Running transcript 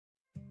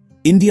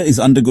India is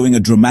undergoing a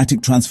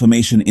dramatic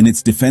transformation in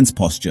its defense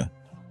posture,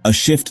 a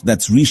shift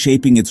that's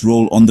reshaping its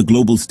role on the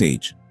global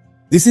stage.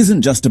 This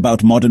isn't just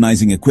about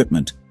modernizing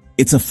equipment,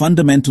 it's a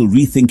fundamental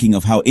rethinking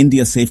of how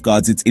India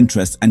safeguards its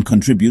interests and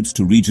contributes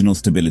to regional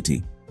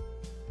stability.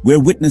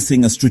 We're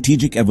witnessing a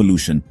strategic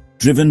evolution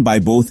driven by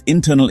both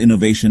internal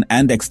innovation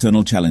and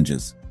external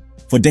challenges.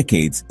 For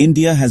decades,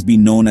 India has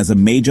been known as a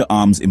major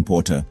arms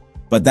importer,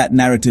 but that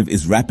narrative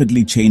is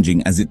rapidly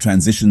changing as it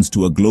transitions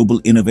to a global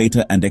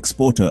innovator and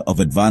exporter of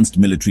advanced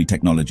military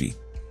technology.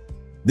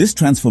 This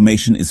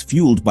transformation is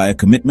fueled by a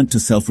commitment to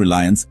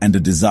self-reliance and a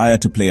desire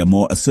to play a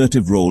more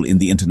assertive role in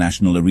the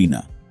international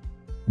arena.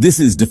 This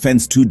is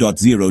Defense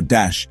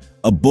 2.0-,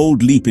 a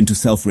bold leap into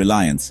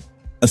self-reliance,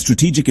 a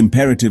strategic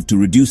imperative to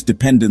reduce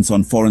dependence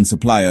on foreign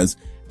suppliers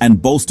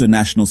and bolster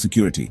national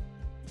security.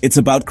 It's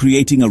about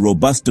creating a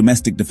robust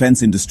domestic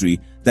defense industry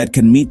that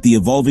can meet the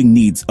evolving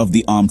needs of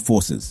the armed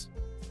forces.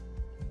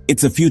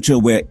 It's a future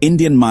where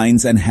Indian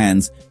minds and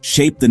hands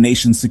shape the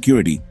nation's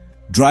security,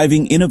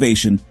 driving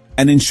innovation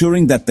and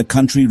ensuring that the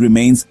country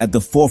remains at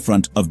the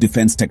forefront of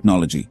defense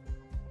technology.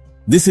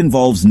 This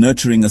involves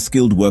nurturing a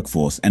skilled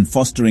workforce and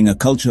fostering a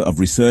culture of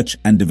research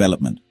and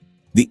development.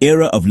 The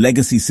era of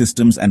legacy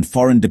systems and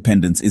foreign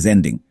dependence is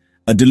ending,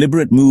 a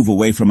deliberate move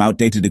away from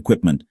outdated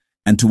equipment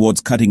and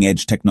towards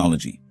cutting-edge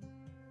technology.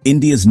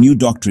 India's new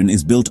doctrine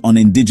is built on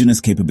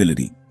indigenous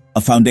capability,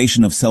 a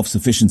foundation of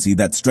self-sufficiency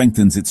that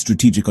strengthens its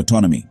strategic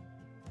autonomy.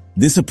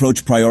 This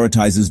approach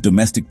prioritizes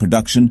domestic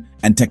production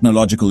and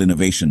technological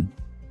innovation.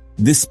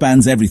 This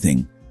spans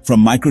everything, from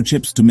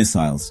microchips to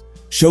missiles,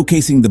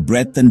 showcasing the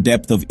breadth and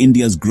depth of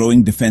India's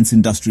growing defense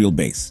industrial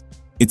base.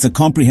 It's a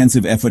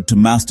comprehensive effort to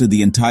master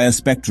the entire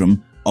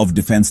spectrum of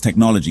defense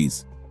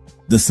technologies.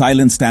 The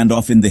silent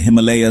standoff in the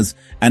Himalayas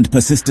and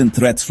persistent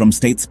threats from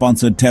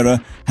state-sponsored terror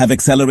have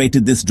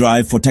accelerated this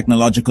drive for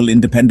technological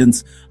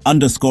independence,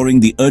 underscoring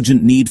the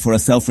urgent need for a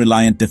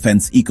self-reliant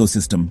defense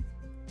ecosystem.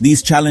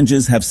 These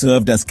challenges have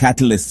served as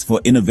catalysts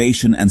for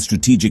innovation and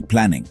strategic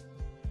planning.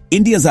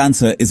 India's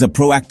answer is a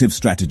proactive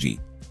strategy.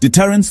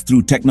 Deterrence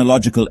through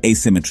technological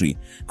asymmetry,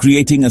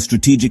 creating a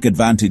strategic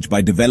advantage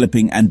by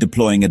developing and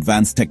deploying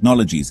advanced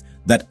technologies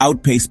that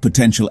outpace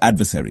potential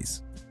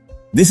adversaries.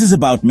 This is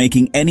about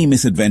making any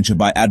misadventure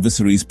by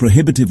adversaries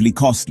prohibitively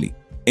costly,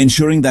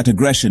 ensuring that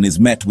aggression is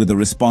met with a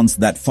response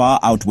that far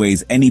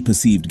outweighs any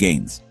perceived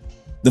gains.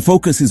 The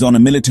focus is on a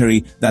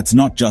military that's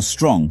not just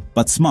strong,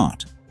 but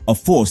smart, a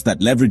force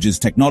that leverages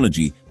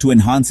technology to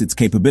enhance its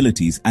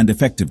capabilities and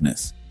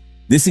effectiveness.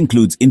 This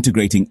includes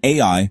integrating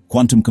AI,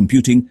 quantum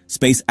computing,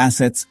 space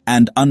assets,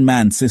 and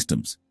unmanned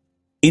systems.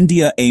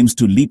 India aims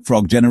to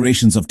leapfrog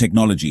generations of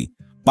technology,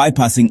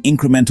 bypassing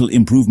incremental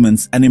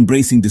improvements and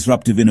embracing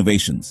disruptive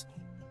innovations.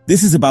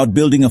 This is about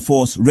building a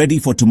force ready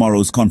for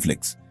tomorrow's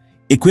conflicts,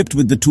 equipped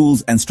with the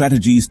tools and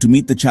strategies to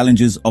meet the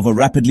challenges of a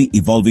rapidly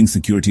evolving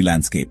security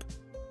landscape.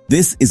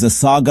 This is a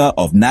saga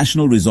of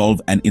national resolve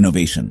and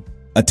innovation,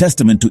 a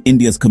testament to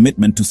India's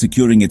commitment to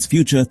securing its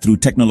future through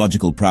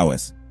technological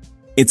prowess.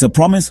 It's a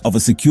promise of a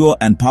secure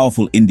and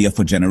powerful India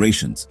for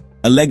generations,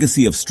 a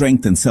legacy of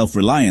strength and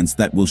self-reliance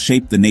that will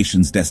shape the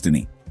nation's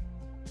destiny.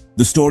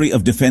 The story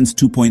of Defense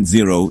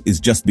 2.0 is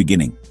just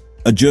beginning,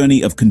 a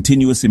journey of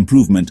continuous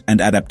improvement and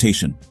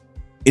adaptation.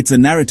 It's a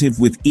narrative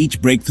with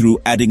each breakthrough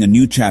adding a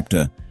new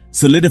chapter,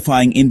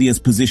 solidifying India's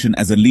position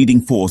as a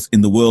leading force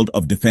in the world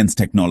of defense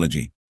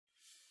technology.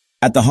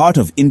 At the heart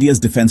of India's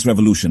defense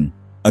revolution,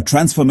 a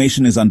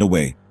transformation is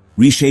underway,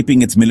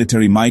 reshaping its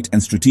military might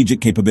and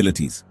strategic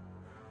capabilities.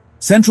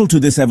 Central to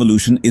this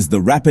evolution is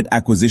the rapid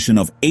acquisition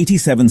of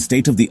 87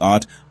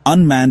 state-of-the-art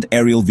unmanned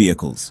aerial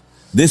vehicles.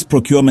 This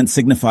procurement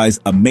signifies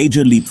a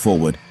major leap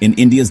forward in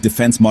India's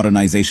defense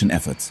modernization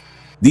efforts.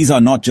 These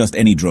are not just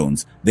any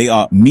drones, they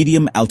are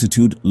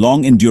medium-altitude,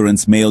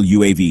 long-endurance male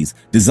UAVs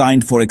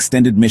designed for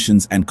extended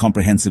missions and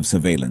comprehensive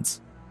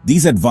surveillance.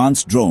 These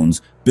advanced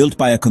drones, built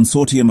by a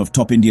consortium of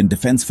top Indian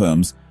defense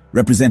firms,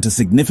 represent a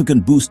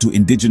significant boost to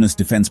indigenous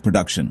defense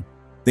production.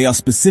 They are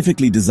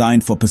specifically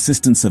designed for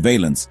persistent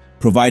surveillance,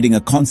 providing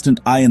a constant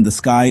eye in the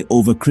sky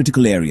over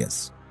critical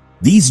areas.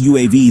 These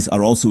UAVs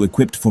are also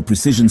equipped for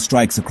precision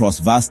strikes across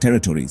vast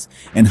territories,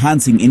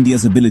 enhancing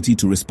India's ability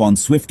to respond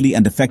swiftly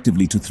and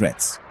effectively to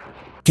threats.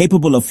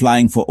 Capable of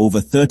flying for over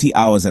 30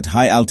 hours at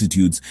high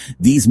altitudes,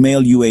 these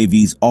male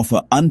UAVs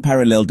offer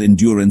unparalleled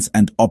endurance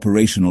and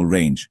operational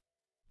range.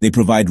 They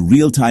provide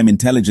real-time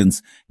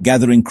intelligence,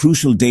 gathering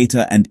crucial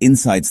data and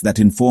insights that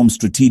inform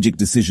strategic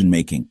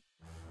decision-making.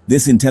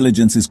 This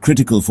intelligence is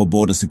critical for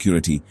border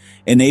security,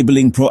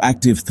 enabling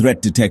proactive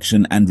threat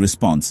detection and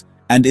response,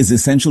 and is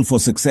essential for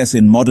success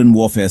in modern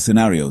warfare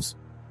scenarios.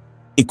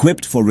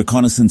 Equipped for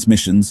reconnaissance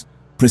missions,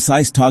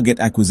 precise target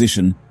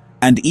acquisition,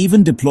 and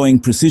even deploying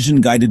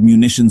precision-guided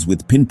munitions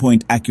with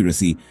pinpoint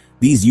accuracy,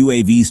 these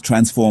UAVs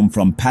transform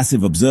from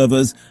passive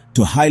observers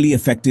to highly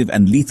effective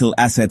and lethal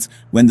assets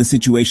when the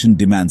situation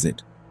demands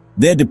it.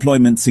 Their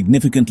deployment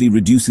significantly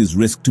reduces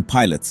risk to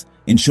pilots,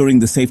 ensuring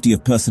the safety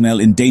of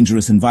personnel in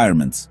dangerous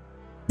environments.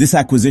 This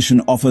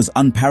acquisition offers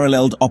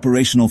unparalleled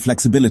operational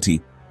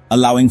flexibility,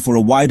 allowing for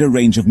a wider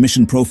range of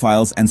mission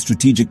profiles and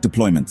strategic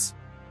deployments.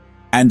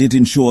 And it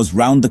ensures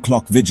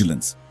round-the-clock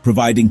vigilance,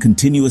 providing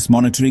continuous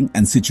monitoring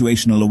and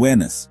situational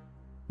awareness.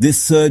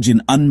 This surge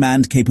in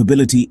unmanned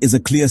capability is a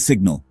clear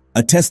signal,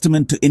 a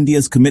testament to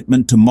India's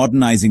commitment to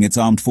modernizing its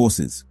armed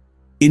forces.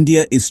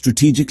 India is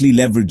strategically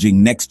leveraging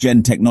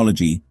next-gen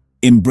technology,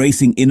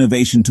 embracing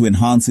innovation to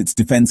enhance its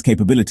defense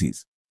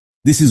capabilities.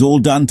 This is all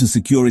done to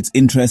secure its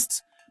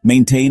interests,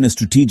 maintain a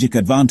strategic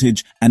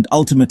advantage, and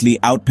ultimately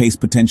outpace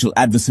potential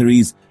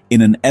adversaries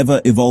in an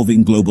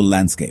ever-evolving global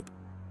landscape.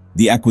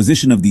 The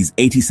acquisition of these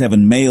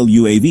 87 male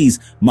UAVs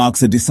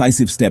marks a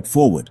decisive step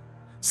forward,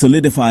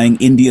 solidifying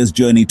India's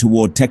journey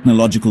toward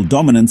technological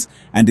dominance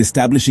and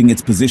establishing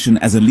its position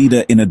as a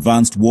leader in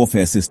advanced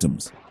warfare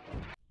systems.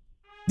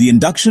 The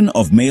induction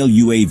of male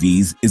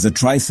UAVs is a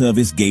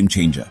tri-service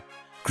game-changer,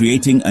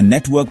 creating a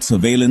networked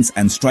surveillance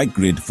and strike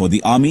grid for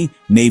the Army,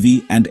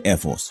 Navy, and Air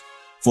Force.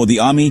 For the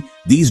Army,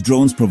 these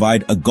drones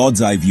provide a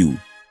god's-eye view,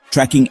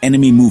 tracking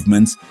enemy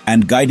movements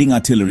and guiding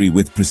artillery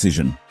with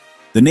precision.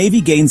 The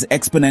Navy gains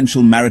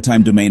exponential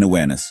maritime domain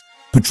awareness,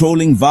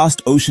 patrolling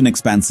vast ocean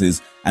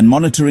expanses and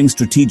monitoring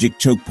strategic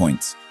choke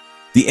points.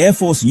 The Air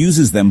Force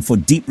uses them for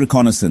deep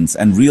reconnaissance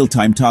and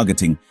real-time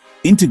targeting,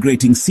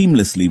 integrating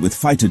seamlessly with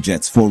fighter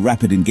jets for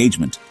rapid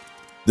engagement.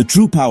 The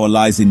true power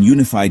lies in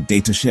unified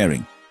data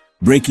sharing,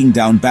 breaking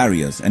down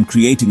barriers and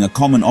creating a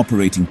common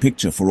operating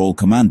picture for all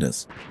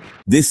commanders.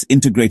 This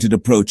integrated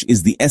approach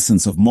is the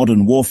essence of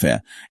modern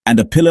warfare and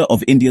a pillar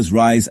of India's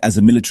rise as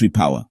a military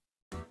power.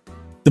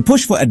 The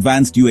push for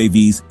advanced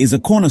UAVs is a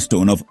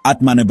cornerstone of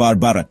Atmanirbhar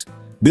Bharat,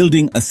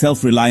 building a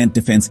self-reliant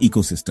defense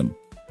ecosystem.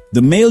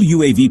 The male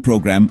UAV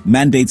program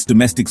mandates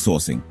domestic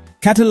sourcing,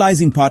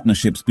 catalyzing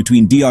partnerships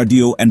between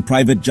DRDO and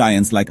private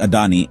giants like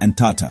Adani and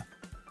Tata.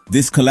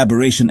 This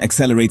collaboration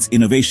accelerates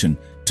innovation,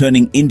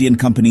 turning Indian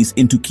companies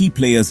into key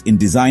players in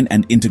design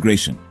and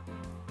integration.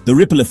 The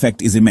ripple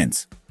effect is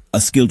immense. A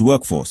skilled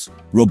workforce,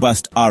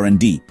 robust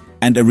R&D,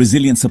 and a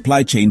resilient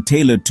supply chain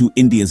tailored to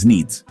India's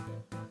needs.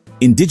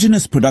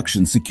 Indigenous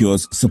production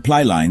secures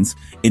supply lines,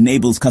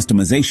 enables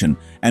customization,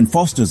 and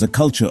fosters a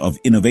culture of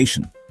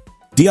innovation.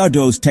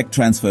 DRDO's tech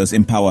transfers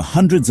empower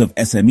hundreds of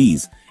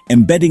SMEs,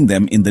 embedding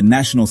them in the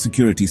national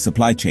security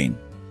supply chain.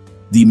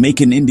 The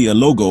Make in India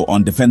logo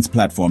on defense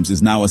platforms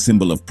is now a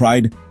symbol of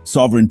pride,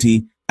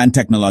 sovereignty, and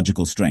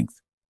technological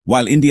strength.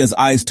 While India's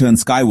eyes turn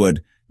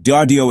skyward,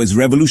 DRDO is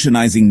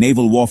revolutionizing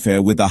naval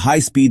warfare with a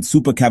high-speed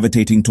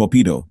supercavitating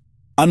torpedo.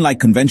 Unlike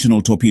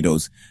conventional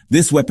torpedoes,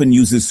 this weapon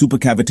uses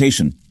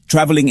supercavitation,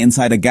 traveling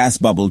inside a gas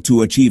bubble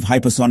to achieve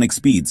hypersonic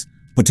speeds,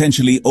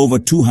 potentially over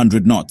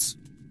 200 knots.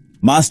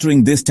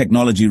 Mastering this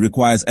technology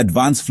requires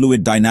advanced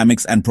fluid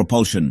dynamics and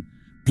propulsion,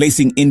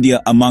 placing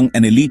India among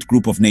an elite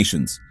group of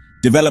nations.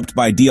 Developed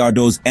by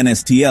DRDO's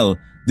NSTL,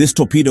 this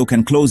torpedo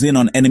can close in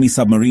on enemy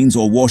submarines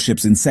or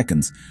warships in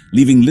seconds,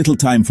 leaving little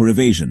time for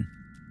evasion.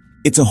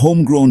 It's a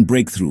homegrown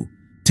breakthrough,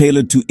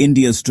 tailored to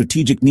India's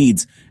strategic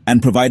needs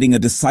and providing a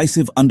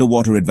decisive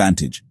underwater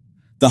advantage.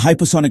 The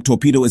hypersonic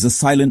torpedo is a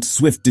silent,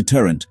 swift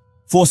deterrent,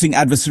 forcing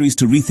adversaries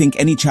to rethink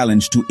any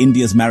challenge to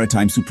India's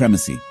maritime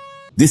supremacy.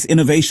 This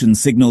innovation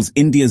signals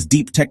India's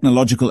deep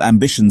technological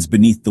ambitions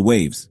beneath the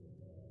waves.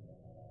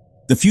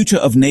 The future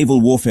of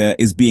naval warfare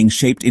is being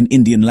shaped in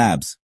Indian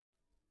labs.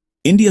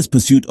 India's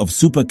pursuit of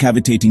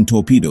supercavitating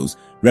torpedoes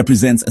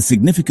represents a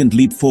significant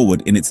leap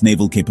forward in its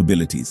naval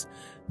capabilities.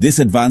 This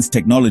advanced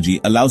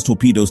technology allows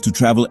torpedoes to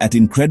travel at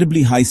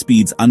incredibly high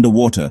speeds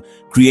underwater,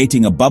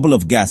 creating a bubble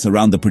of gas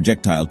around the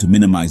projectile to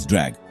minimize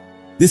drag.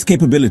 This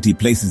capability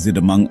places it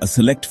among a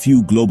select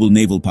few global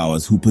naval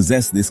powers who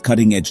possess this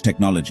cutting-edge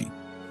technology.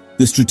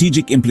 The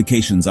strategic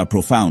implications are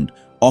profound,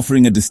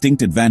 offering a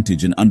distinct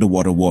advantage in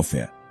underwater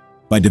warfare.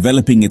 By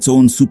developing its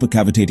own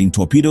supercavitating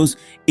torpedoes,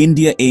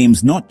 India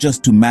aims not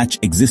just to match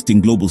existing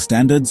global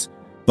standards,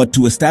 but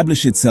to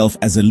establish itself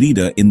as a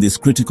leader in this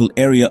critical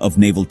area of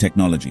naval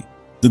technology.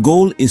 The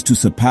goal is to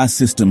surpass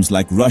systems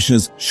like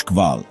Russia's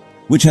Shkval,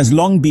 which has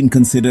long been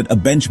considered a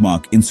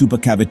benchmark in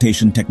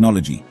supercavitation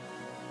technology.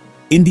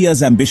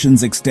 India's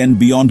ambitions extend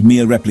beyond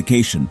mere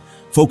replication,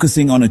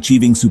 focusing on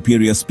achieving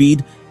superior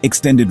speed,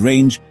 extended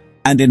range,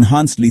 and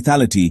enhanced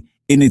lethality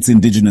in its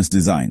indigenous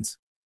designs.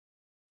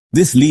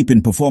 This leap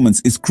in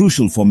performance is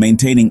crucial for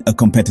maintaining a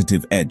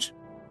competitive edge.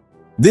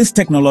 This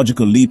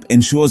technological leap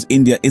ensures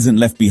India isn't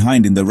left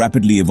behind in the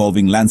rapidly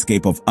evolving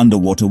landscape of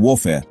underwater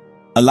warfare,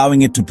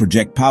 allowing it to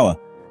project power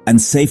and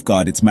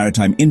safeguard its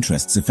maritime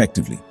interests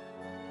effectively.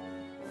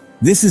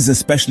 This is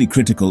especially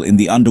critical in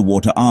the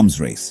underwater arms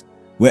race,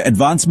 where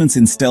advancements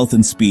in stealth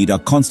and speed are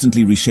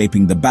constantly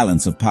reshaping the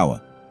balance of power.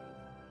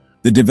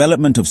 The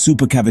development of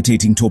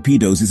supercavitating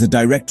torpedoes is a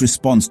direct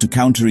response to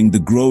countering the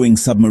growing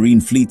submarine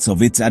fleets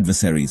of its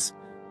adversaries,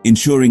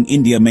 ensuring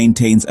India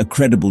maintains a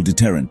credible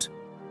deterrent.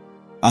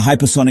 A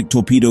hypersonic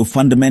torpedo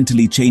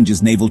fundamentally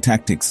changes naval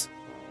tactics.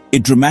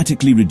 It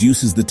dramatically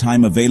reduces the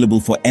time available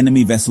for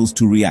enemy vessels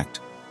to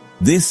react.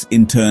 This,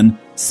 in turn,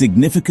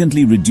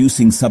 significantly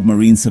reducing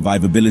submarine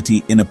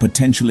survivability in a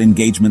potential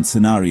engagement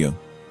scenario.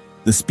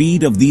 The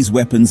speed of these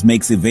weapons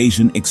makes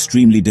evasion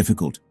extremely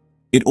difficult.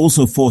 It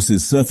also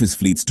forces surface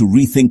fleets to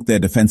rethink their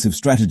defensive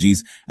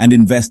strategies and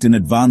invest in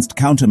advanced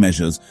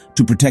countermeasures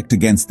to protect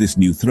against this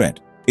new threat.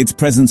 Its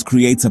presence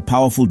creates a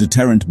powerful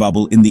deterrent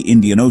bubble in the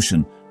Indian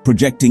Ocean,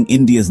 projecting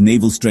India's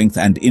naval strength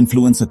and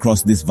influence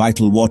across this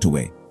vital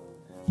waterway.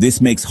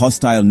 This makes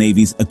hostile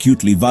navies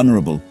acutely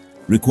vulnerable,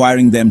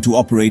 requiring them to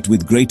operate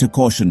with greater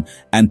caution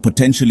and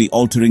potentially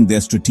altering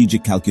their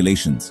strategic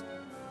calculations.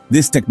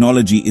 This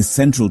technology is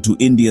central to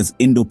India's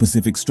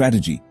Indo-Pacific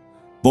strategy,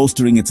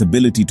 bolstering its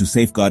ability to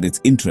safeguard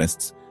its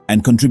interests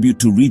and contribute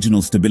to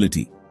regional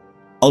stability,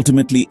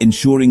 ultimately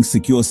ensuring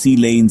secure sea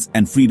lanes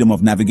and freedom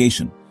of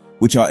navigation,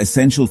 which are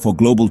essential for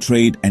global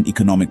trade and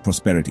economic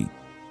prosperity.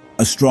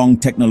 A strong,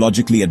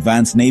 technologically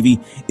advanced navy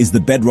is the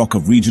bedrock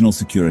of regional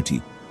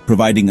security,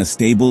 providing a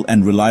stable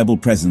and reliable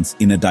presence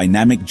in a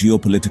dynamic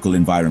geopolitical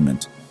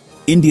environment.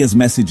 India's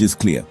message is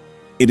clear.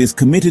 It is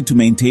committed to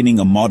maintaining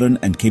a modern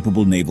and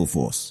capable naval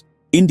force.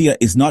 India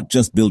is not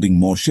just building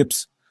more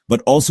ships,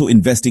 but also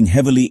investing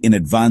heavily in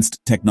advanced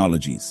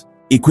technologies,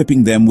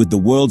 equipping them with the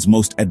world's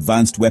most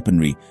advanced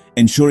weaponry,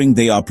 ensuring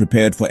they are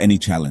prepared for any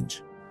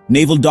challenge.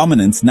 Naval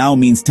dominance now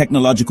means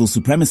technological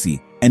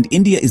supremacy, and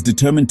India is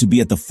determined to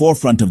be at the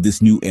forefront of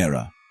this new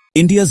era.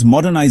 India's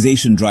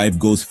modernization drive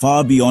goes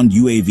far beyond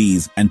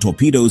UAVs and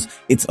torpedoes.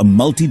 It's a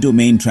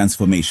multi-domain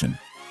transformation.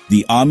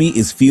 The army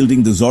is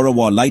fielding the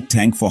Zorawar light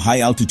tank for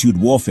high-altitude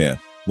warfare,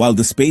 while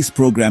the space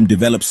program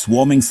develops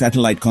swarming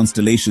satellite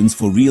constellations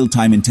for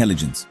real-time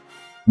intelligence.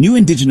 New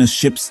indigenous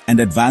ships and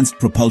advanced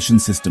propulsion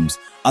systems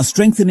are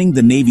strengthening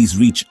the Navy's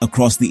reach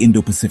across the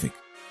Indo-Pacific.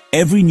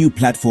 Every new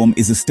platform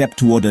is a step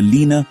toward a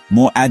leaner,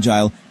 more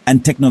agile,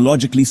 and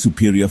technologically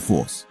superior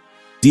force.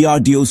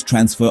 DRDO's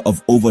transfer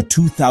of over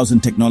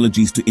 2,000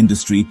 technologies to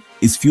industry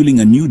is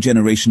fueling a new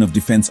generation of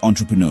defense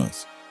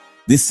entrepreneurs.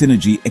 This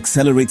synergy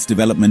accelerates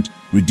development,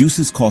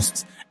 reduces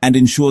costs, and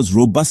ensures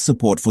robust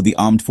support for the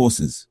armed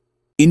forces.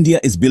 India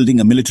is building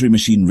a military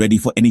machine ready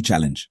for any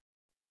challenge.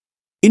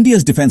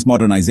 India's defense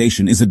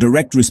modernization is a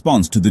direct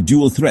response to the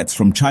dual threats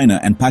from China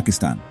and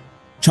Pakistan.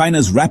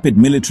 China's rapid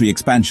military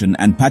expansion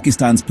and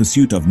Pakistan's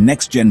pursuit of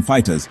next-gen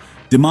fighters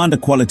demand a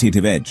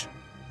qualitative edge.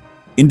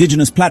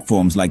 Indigenous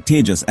platforms like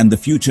Tejas and the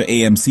future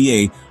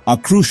AMCA are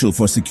crucial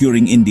for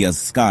securing India's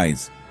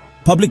skies.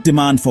 Public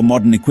demand for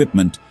modern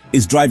equipment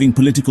is driving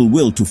political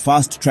will to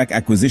fast-track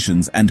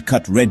acquisitions and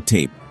cut red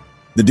tape.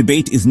 The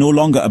debate is no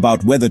longer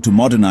about whether to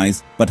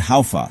modernize, but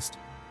how fast.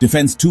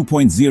 Defense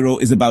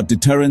 2.0 is about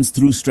deterrence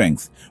through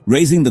strength,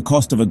 raising the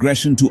cost of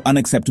aggression to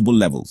unacceptable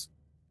levels.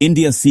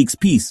 India seeks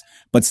peace,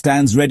 but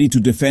stands ready to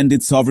defend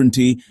its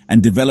sovereignty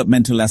and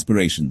developmental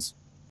aspirations.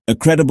 A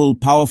credible,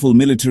 powerful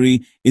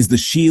military is the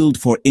shield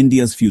for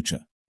India's future.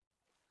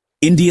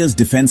 India's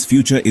defense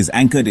future is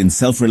anchored in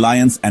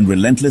self-reliance and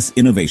relentless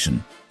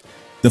innovation.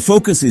 The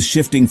focus is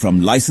shifting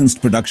from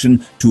licensed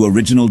production to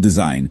original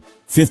design.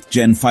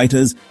 Fifth-gen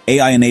fighters,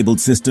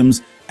 AI-enabled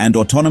systems, and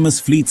autonomous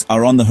fleets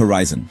are on the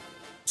horizon.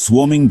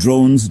 Swarming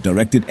drones,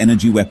 directed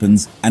energy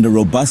weapons, and a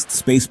robust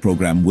space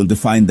program will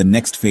define the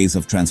next phase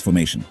of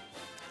transformation.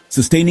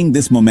 Sustaining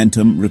this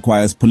momentum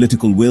requires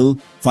political will,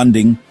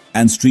 funding,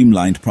 and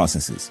streamlined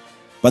processes.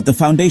 But the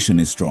foundation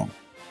is strong.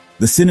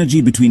 The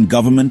synergy between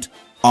government,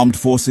 armed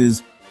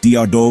forces,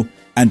 DRDO,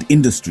 and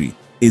industry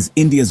is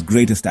India's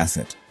greatest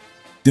asset.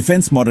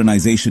 Defense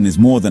modernization is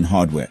more than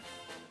hardware.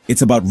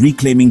 It's about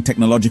reclaiming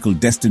technological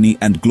destiny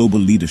and global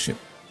leadership.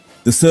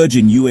 The surge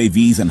in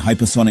UAVs and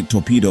hypersonic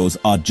torpedoes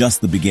are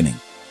just the beginning.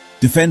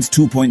 Defense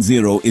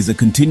 2.0 is a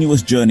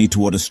continuous journey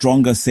toward a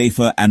stronger,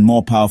 safer, and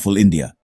more powerful India.